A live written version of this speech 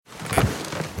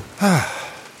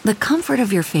The comfort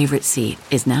of your favorite seat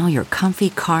is now your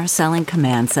comfy car-selling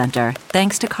command center,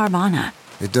 thanks to Carvana.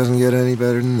 It doesn't get any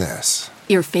better than this.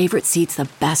 Your favorite seat's the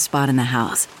best spot in the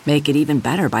house. Make it even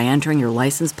better by entering your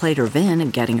license plate or VIN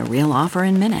and getting a real offer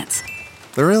in minutes.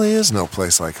 There really is no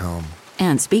place like home.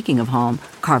 And speaking of home,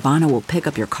 Carvana will pick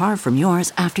up your car from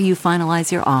yours after you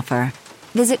finalize your offer.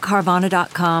 Visit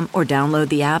Carvana.com or download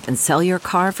the app and sell your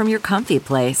car from your comfy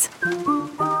place.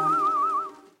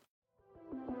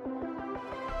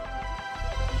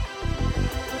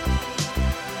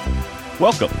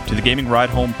 Welcome to the Gaming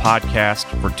Ride Home podcast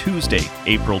for Tuesday,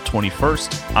 April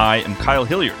 21st. I am Kyle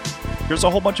Hilliard. Here's a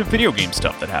whole bunch of video game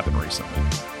stuff that happened recently.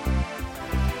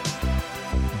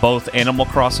 Both Animal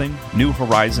Crossing, New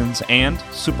Horizons, and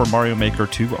Super Mario Maker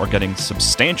 2 are getting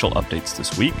substantial updates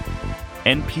this week.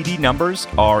 NPD numbers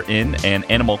are in, and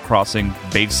Animal Crossing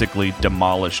basically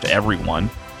demolished everyone.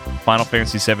 Final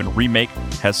Fantasy VII Remake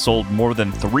has sold more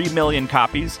than 3 million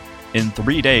copies in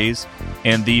 3 days,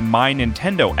 and the My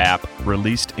Nintendo app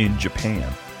released in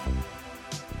Japan.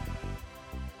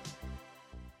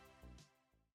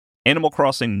 Animal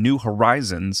Crossing New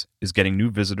Horizons is getting new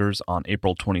visitors on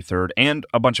April 23rd, and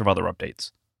a bunch of other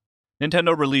updates.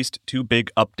 Nintendo released 2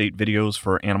 big update videos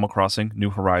for Animal Crossing New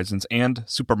Horizons and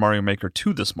Super Mario Maker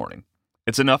 2 this morning.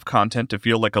 It's enough content to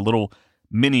feel like a little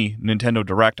mini Nintendo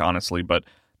Direct, honestly, but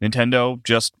Nintendo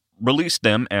just released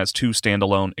them as 2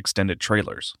 standalone extended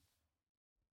trailers.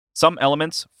 Some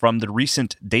elements from the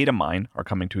recent data mine are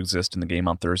coming to exist in the game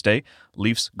on Thursday.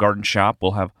 Leaf's garden shop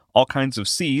will have all kinds of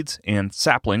seeds and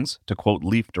saplings, to quote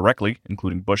Leaf directly,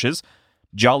 including bushes.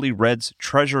 Jolly Red's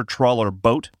treasure trawler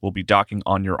boat will be docking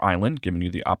on your island, giving you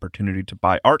the opportunity to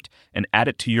buy art and add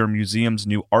it to your museum's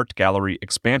new art gallery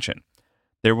expansion.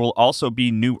 There will also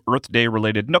be new Earth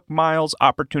Day-related Nook Miles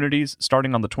opportunities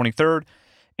starting on the 23rd,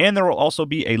 and there will also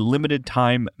be a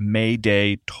limited-time May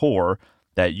Day tour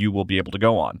that you will be able to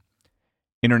go on.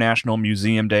 International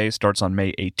Museum Day starts on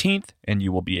May 18th, and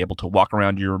you will be able to walk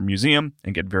around your museum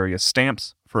and get various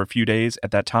stamps for a few days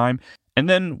at that time. And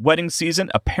then wedding season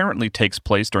apparently takes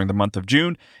place during the month of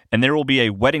June, and there will be a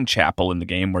wedding chapel in the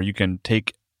game where you can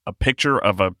take a picture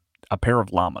of a pair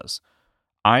of llamas.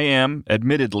 I am,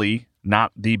 admittedly,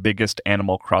 not the biggest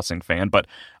Animal Crossing fan, but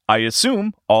I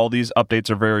assume all these updates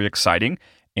are very exciting,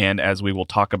 and as we will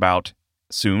talk about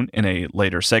soon in a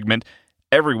later segment,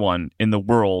 everyone in the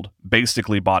world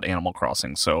basically bought Animal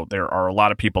Crossing, so there are a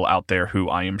lot of people out there who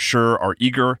I am sure are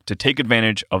eager to take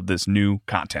advantage of this new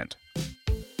content.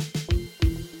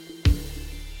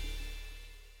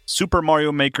 Super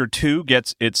Mario Maker 2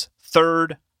 gets its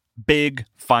 3rd big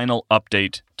final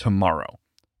update tomorrow.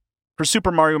 For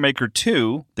Super Mario Maker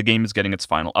 2, the game is getting its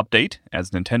final update,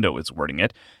 as Nintendo is wording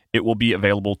it. It will be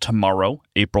available tomorrow,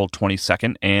 April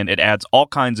 22nd, and it adds all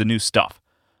kinds of new stuff.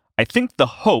 I think the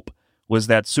hope was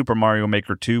that Super Mario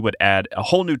Maker 2 would add a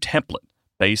whole new template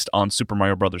based on Super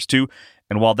Mario Bros. 2,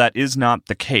 and while that is not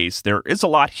the case, there is a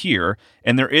lot here,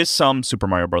 and there is some Super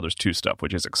Mario Bros. 2 stuff,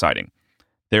 which is exciting.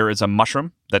 There is a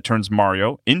mushroom that turns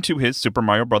Mario into his Super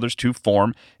Mario Bros. 2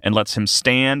 form and lets him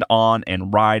stand on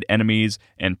and ride enemies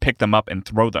and pick them up and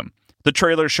throw them. The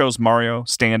trailer shows Mario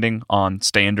standing on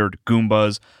standard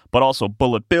Goombas, but also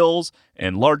bullet bills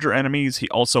and larger enemies. He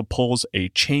also pulls a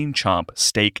chain chomp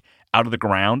stake out of the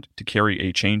ground to carry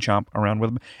a chain chomp around with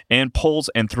him, and pulls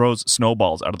and throws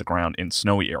snowballs out of the ground in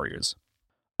snowy areas.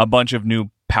 A bunch of new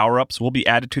power-ups will be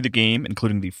added to the game,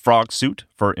 including the frog suit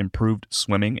for improved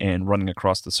swimming and running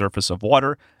across the surface of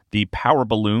water. The power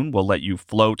balloon will let you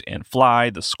float and fly.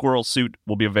 The squirrel suit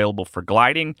will be available for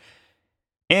gliding.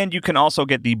 And you can also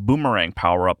get the boomerang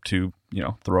power-up to,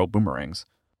 throw boomerangs.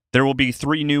 There will be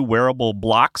 3 new wearable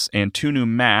blocks and 2 new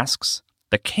masks.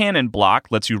 The cannon block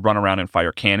lets you run around and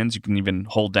fire cannons. You can even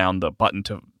hold down the button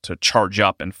to charge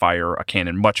up and fire a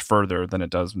cannon much further than it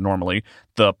does normally.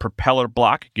 The propeller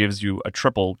block gives you a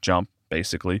triple jump,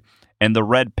 basically. And the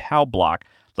red POW block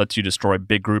lets you destroy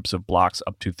big groups of blocks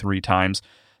up to 3 times.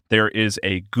 There is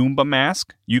a Goomba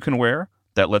mask you can wear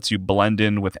that lets you blend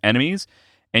in with enemies.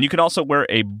 And you can also wear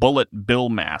a bullet bill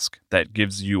mask that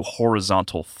gives you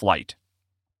horizontal flight.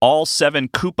 All 7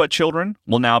 Koopa children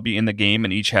will now be in the game,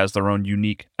 and each has their own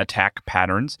unique attack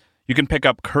patterns. You can pick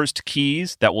up cursed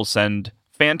keys that will send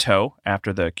Phanto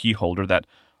after the key holder, that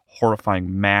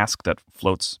horrifying mask that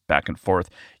floats back and forth.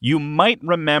 You might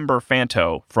remember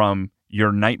Phanto from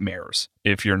your nightmares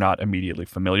if you're not immediately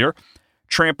familiar.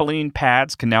 Trampoline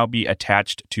pads can now be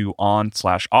attached to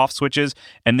on/off switches,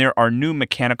 and there are new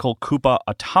mechanical Koopa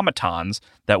automatons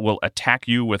that will attack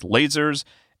you with lasers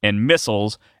and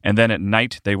missiles, and then at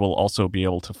night they will also be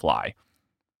able to fly.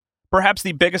 Perhaps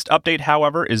the biggest update,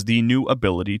 however, is the new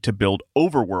ability to build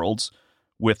overworlds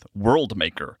with World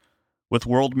Maker. With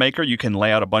World Maker, you can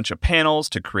lay out a bunch of panels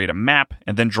to create a map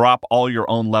and then drop all your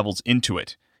own levels into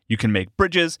it. You can make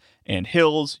bridges and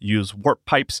hills, use warp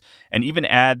pipes, and even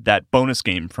add that bonus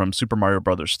game from Super Mario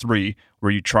Bros. 3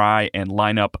 where you try and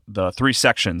line up the 3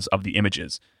 sections of the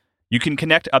images. You can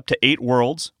connect up to 8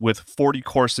 worlds with 40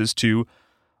 courses to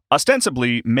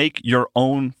ostensibly make your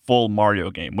own full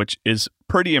Mario game, which is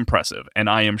pretty impressive, and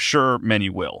I am sure many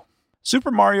will.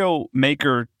 Super Mario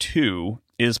Maker 2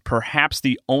 is perhaps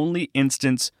the only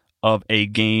instance of a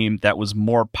game that was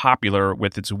more popular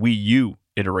with its Wii U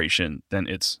iteration than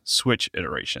its Switch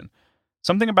iteration.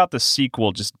 Something about the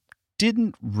sequel just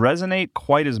didn't resonate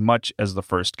quite as much as the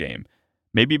first game.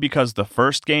 Maybe because the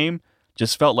first game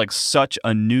just felt like such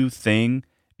a new thing,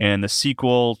 and the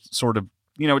sequel sort of,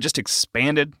 just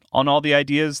expanded on all the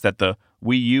ideas that the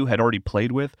Wii U had already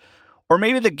played with. Or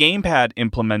maybe the gamepad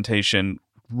implementation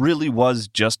really was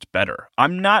just better.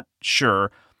 I'm not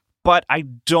sure, but I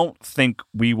don't think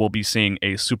we will be seeing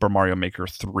a Super Mario Maker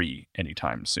 3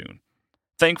 anytime soon.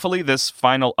 Thankfully, this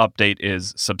final update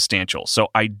is substantial, so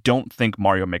I don't think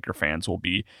Mario Maker fans will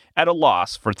be at a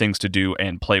loss for things to do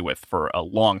and play with for a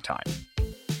long time.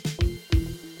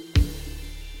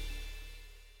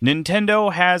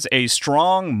 Nintendo has a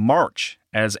strong March,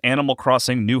 as Animal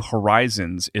Crossing New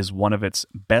Horizons is one of its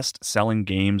best-selling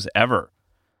games ever.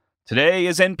 Today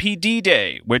is NPD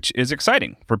Day, which is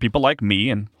exciting for people like me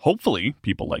and hopefully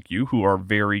people like you who are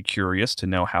very curious to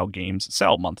know how games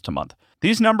sell month to month.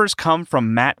 These numbers come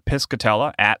from Matt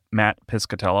Piscatella, at Matt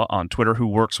Piscatella on Twitter, who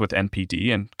works with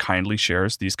NPD and kindly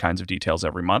shares these kinds of details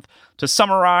every month. To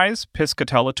summarize,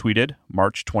 Piscatella tweeted,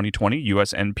 March 2020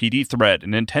 US NPD thread,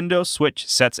 Nintendo Switch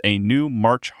sets a new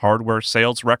March hardware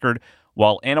sales record,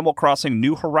 while Animal Crossing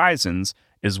New Horizons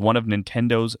is one of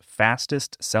Nintendo's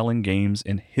fastest-selling games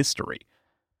in history.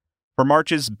 For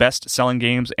March's best-selling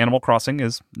games, Animal Crossing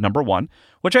is number 1,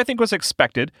 which I think was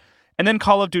expected, and then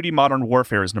Call of Duty Modern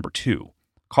Warfare is number 2.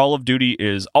 Call of Duty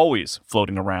is always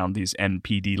floating around these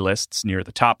NPD lists near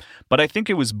the top, but I think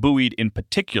it was buoyed in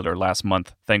particular last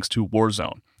month thanks to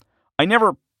Warzone. I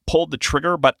never pulled the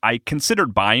trigger, but I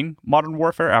considered buying Modern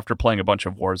Warfare after playing a bunch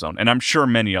of Warzone, and I'm sure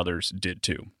many others did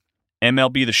too.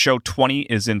 MLB The Show 20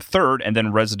 is in 3rd, and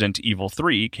then Resident Evil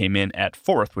 3 came in at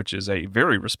 4th, which is a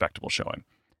very respectable showing.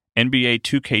 NBA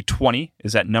 2K20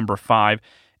 is at number 5,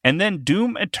 and then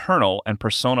Doom Eternal and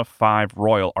Persona 5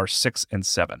 Royal are 6 and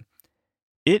 7.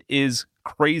 It is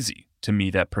crazy to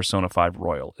me that Persona 5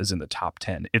 Royal is in the top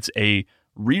 10. It's a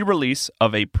re-release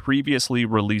of a previously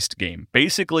released game,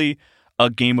 basically a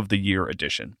Game of the Year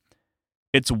edition.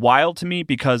 It's wild to me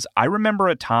because I remember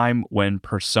a time when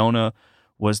Persona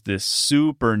was this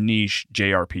super niche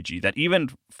JRPG that even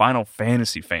Final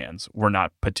Fantasy fans were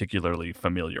not particularly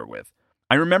familiar with.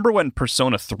 I remember when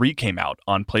Persona 3 came out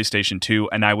on PlayStation 2,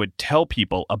 and I would tell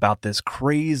people about this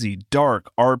crazy,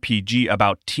 dark RPG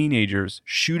about teenagers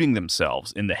shooting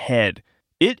themselves in the head.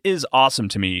 It is awesome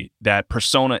to me that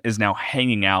Persona is now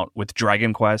hanging out with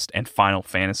Dragon Quest and Final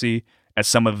Fantasy as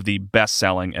some of the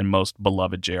best-selling and most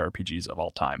beloved JRPGs of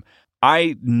all time.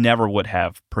 I never would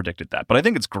have predicted that, but I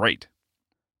think it's great.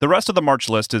 The rest of the March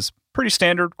list is pretty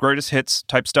standard, greatest hits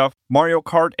type stuff. Mario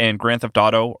Kart and Grand Theft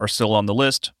Auto are still on the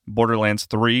list. Borderlands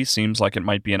 3 seems like it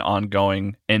might be an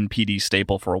ongoing NPD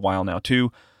staple for a while now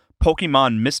too.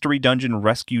 Pokemon Mystery Dungeon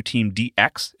Rescue Team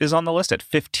DX is on the list at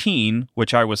 15,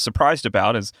 which I was surprised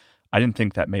about as I didn't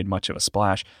think that made much of a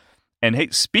splash. And hey,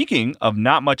 speaking of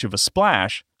not much of a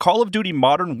splash, Call of Duty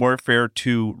Modern Warfare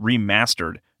 2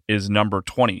 Remastered is number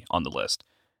 20 on the list.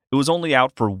 It was only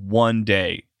out for one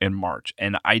day in March,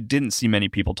 and I didn't see many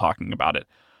people talking about it.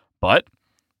 But,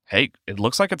 hey, it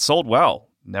looks like it sold well.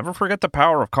 Never forget the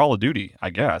power of Call of Duty, I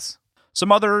guess. Some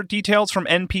other details from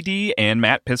NPD and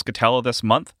Matt Piscatella this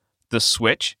month. The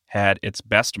Switch had its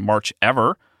best March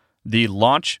ever. The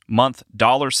launch month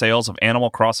dollar sales of Animal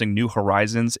Crossing New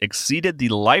Horizons exceeded the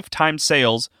lifetime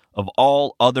sales of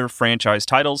all other franchise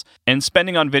titles, and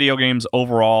spending on video games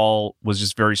overall was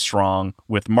just very strong,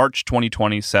 with March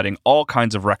 2020 setting all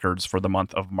kinds of records for the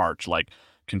month of March, like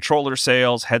controller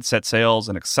sales, headset sales,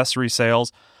 and accessory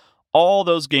sales. All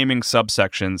those gaming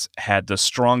subsections had the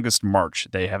strongest March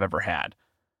they have ever had.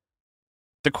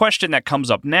 The question that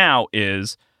comes up now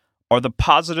is, are the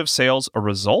positive sales a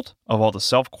result of all the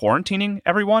self-quarantining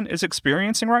everyone is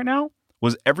experiencing right now?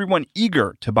 Was everyone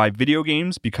eager to buy video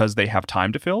games because they have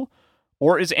time to fill?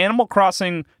 Or is Animal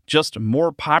Crossing just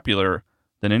more popular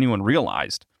than anyone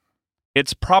realized?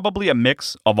 It's probably a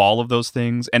mix of all of those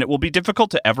things, and it will be difficult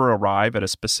to ever arrive at a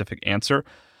specific answer,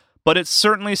 but it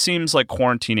certainly seems like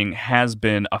quarantining has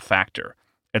been a factor.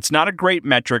 It's not a great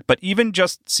metric, but even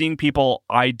just seeing people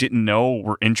I didn't know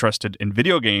were interested in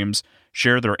video games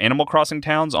share their Animal Crossing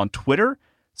towns on Twitter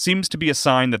seems to be a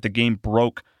sign that the game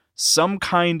broke some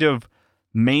kind of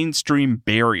mainstream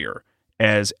barrier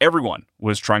as everyone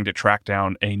was trying to track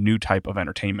down a new type of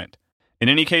entertainment. In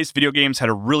any case, video games had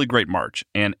a really great March,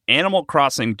 and Animal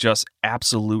Crossing just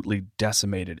absolutely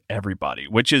decimated everybody,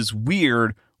 which is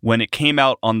weird when it came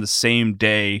out on the same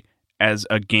day as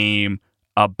a game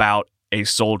about a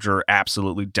soldier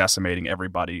absolutely decimating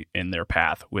everybody in their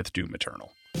path with Doom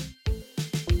Eternal.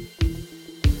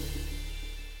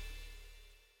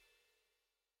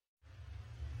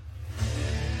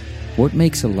 What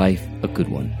makes a life a good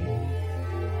one?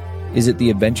 Is it the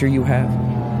adventure you have?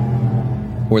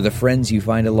 Or the friends you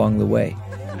find along the way?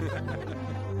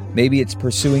 Maybe it's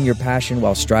pursuing your passion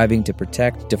while striving to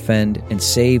protect, defend, and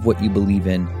save what you believe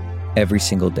in every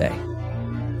single day.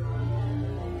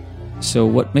 So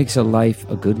what makes a life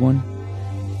a good one?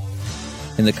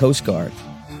 In the Coast Guard,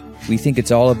 we think it's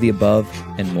all of the above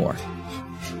and more.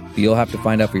 But you'll have to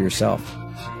find out for yourself.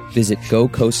 Visit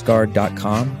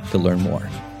gocoastguard.com to learn more.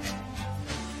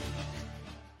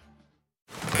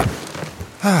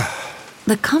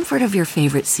 The comfort of your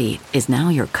favorite seat is now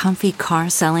your comfy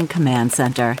car-selling command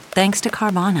center, thanks to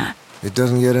Carvana. It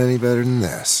doesn't get any better than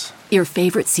this. Your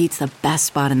favorite seat's the best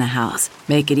spot in the house.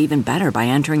 Make it even better by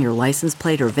entering your license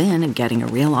plate or VIN and getting a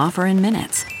real offer in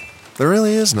minutes. There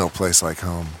really is no place like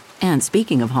home. And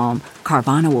speaking of home,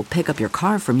 Carvana will pick up your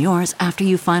car from yours after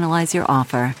you finalize your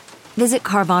offer. Visit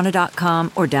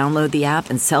Carvana.com or download the app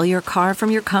and sell your car from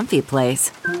your comfy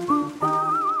place.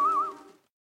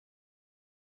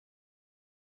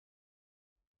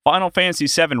 Final Fantasy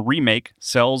VII Remake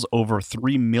sells over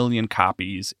 3 million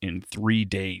copies in 3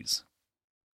 days.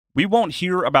 We won't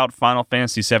hear about Final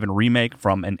Fantasy VII Remake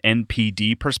from an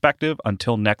NPD perspective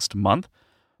until next month,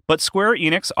 but Square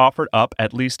Enix offered up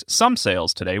at least some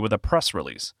sales today with a press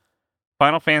release.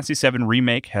 Final Fantasy VII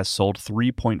Remake has sold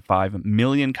 3.5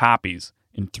 million copies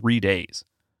in 3 days.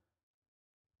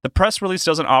 The press release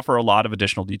doesn't offer a lot of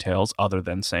additional details other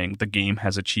than saying the game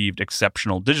has achieved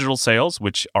exceptional digital sales,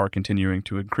 which are continuing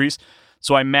to increase,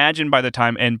 so I imagine by the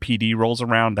time NPD rolls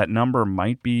around, that number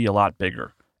might be a lot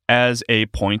bigger. As a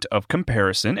point of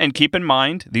comparison, and keep in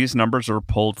mind, these numbers are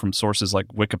pulled from sources like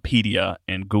Wikipedia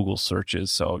and Google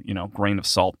searches, so, grain of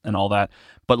salt and all that.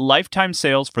 But lifetime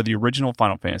sales for the original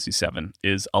Final Fantasy VII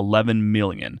is 11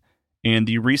 million, and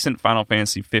the recent Final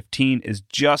Fantasy 15 is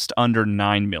just under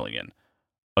 9 million.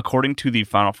 According to the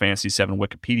Final Fantasy VII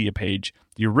Wikipedia page,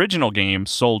 the original game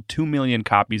sold 2 million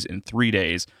copies in 3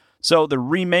 days, so the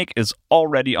remake is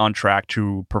already on track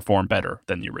to perform better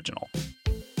than the original.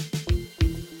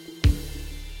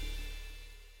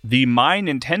 The My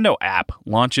Nintendo app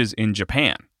launches in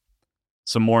Japan.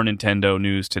 Some more Nintendo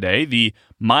news today. The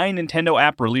My Nintendo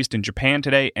app released in Japan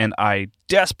today, and I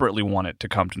desperately want it to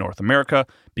come to North America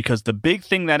because the big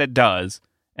thing that it does,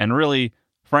 and really,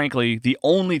 frankly, the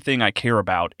only thing I care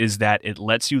about, is that it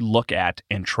lets you look at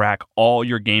and track all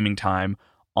your gaming time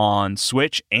on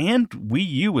Switch and Wii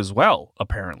U as well,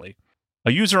 apparently.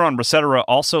 A user on Resetera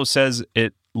also says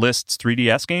it lists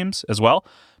 3DS games as well,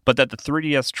 but that the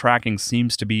 3DS tracking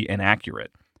seems to be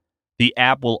inaccurate. The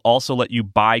app will also let you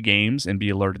buy games and be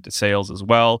alerted to sales as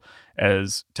well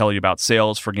as tell you about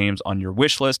sales for games on your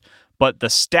wish list, but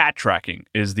the stat tracking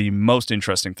is the most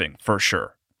interesting thing for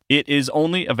sure. It is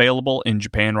only available in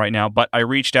Japan right now, but I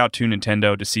reached out to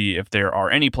Nintendo to see if there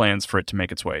are any plans for it to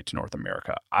make its way to North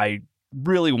America. I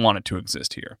really want it to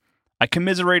exist here. I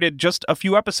commiserated just a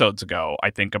few episodes ago,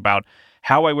 I think, about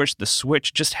how I wish the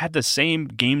Switch just had the same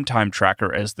game time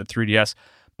tracker as the 3DS,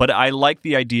 but I like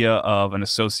the idea of an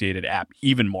associated app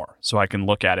even more, so I can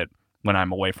look at it when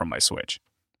I'm away from my Switch.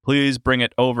 Please bring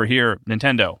it over here,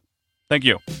 Nintendo. Thank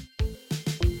you.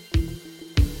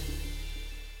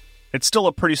 It's still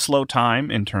a pretty slow time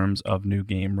in terms of new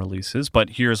game releases,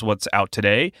 but here's what's out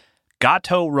today.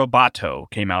 Gato Roboto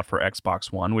came out for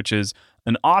Xbox One, which is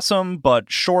an awesome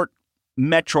but short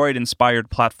Metroid-inspired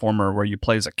platformer where you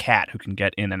play as a cat who can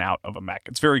get in and out of a mech.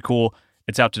 It's very cool.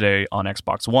 It's out today on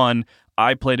Xbox One.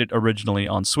 I played it originally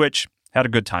on Switch. Had a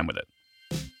good time with it.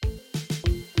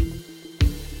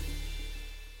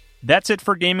 That's it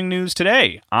for gaming news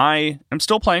today. I am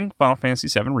still playing Final Fantasy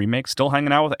VII Remake, still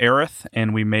hanging out with Aerith,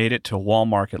 and we made it to Wall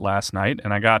Market last night,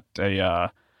 and I got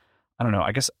a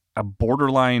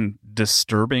borderline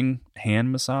disturbing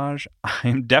hand massage.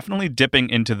 I'm definitely dipping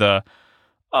into the,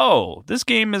 this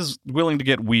game is willing to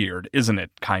get weird, isn't it,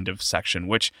 kind of section,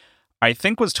 which I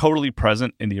think was totally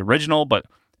present in the original, but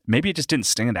maybe it just didn't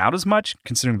stand out as much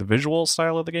considering the visual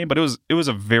style of the game, but it was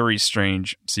a very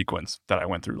strange sequence that I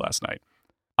went through last night.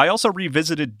 I also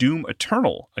revisited Doom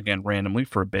Eternal again randomly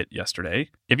for a bit yesterday.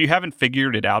 If you haven't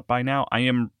figured it out by now, I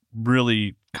am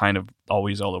really kind of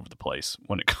always all over the place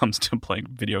when it comes to playing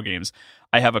video games.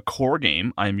 I have a core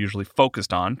game I am usually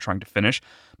focused on trying to finish,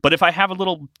 but if I have a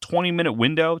little 20-minute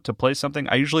window to play something,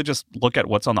 I usually just look at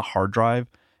what's on the hard drive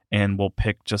and will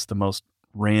pick just the most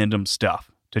random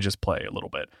stuff to just play a little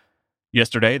bit.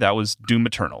 Yesterday, that was Doom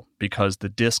Eternal because the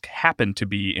disc happened to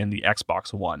be in the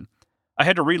Xbox One. I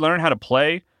had to relearn how to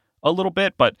play a little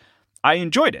bit, but I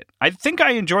enjoyed it. I think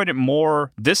I enjoyed it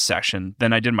more this session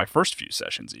than I did my first few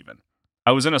sessions even.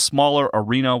 I was in a smaller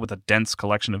arena with a dense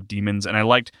collection of demons, and I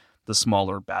liked the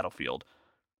smaller battlefield.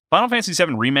 Final Fantasy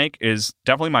VII Remake is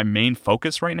definitely my main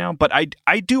focus right now, but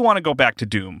I do want to go back to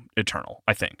Doom Eternal,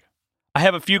 I think. I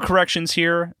have a few corrections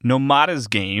here. Nomada's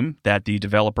game that the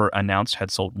developer announced had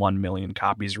sold 1 million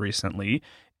copies recently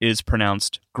is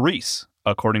pronounced Grease,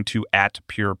 according to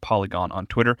 @PurePolygon on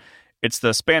Twitter. It's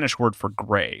the Spanish word for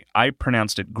gray. I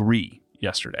pronounced it gris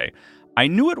yesterday. I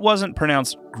knew it wasn't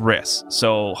pronounced gris,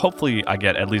 so hopefully I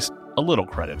get at least a little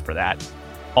credit for that.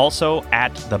 Also,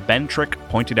 @TheBentrick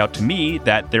pointed out to me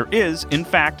that there is, in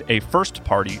fact, a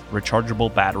first-party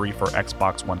rechargeable battery for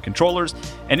Xbox One controllers,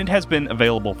 and it has been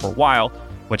available for a while,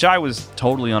 which I was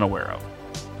totally unaware of.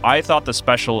 I thought the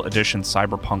special edition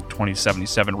Cyberpunk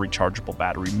 2077 rechargeable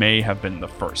battery may have been the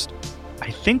first. I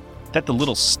think that the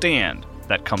little stand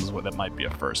that comes with it might be a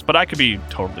first, but I could be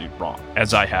totally wrong,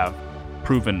 as I have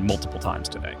proven multiple times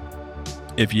today.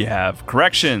 If you have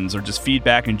corrections or just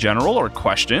feedback in general or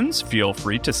questions, feel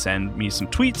free to send me some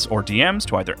tweets or DMs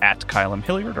to either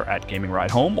 @KyleMHilliard or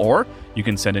 @GamingRideHome, or you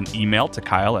can send an email to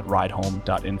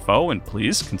kyle@ridehome.info, and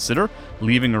please consider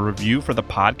leaving a review for the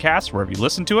podcast wherever you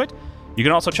listen to it. You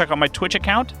can also check out my Twitch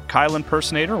account, Kyle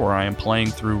Impersonator, where I am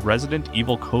playing through Resident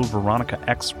Evil Code Veronica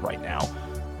X right now.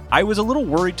 I was a little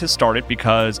worried to start it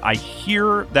because I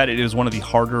hear that it is one of the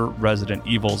harder Resident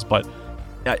Evils, but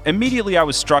immediately I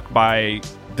was struck by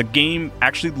the game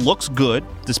actually looks good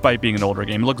despite being an older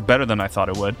game. It looks better than I thought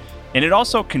it would, and it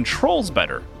also controls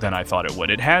better than I thought it would.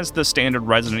 It has the standard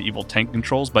Resident Evil tank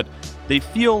controls, but they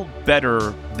feel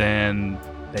better than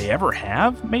they ever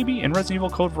have, maybe, in Resident Evil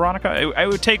Code Veronica. I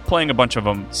would take playing a bunch of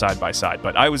them side by side,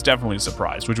 but I was definitely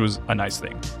surprised, which was a nice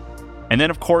thing. And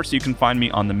then, of course, you can find me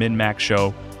on the MinMax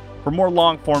Show for more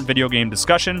long-form video game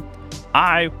discussion.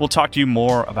 I will talk to you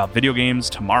more about video games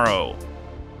tomorrow.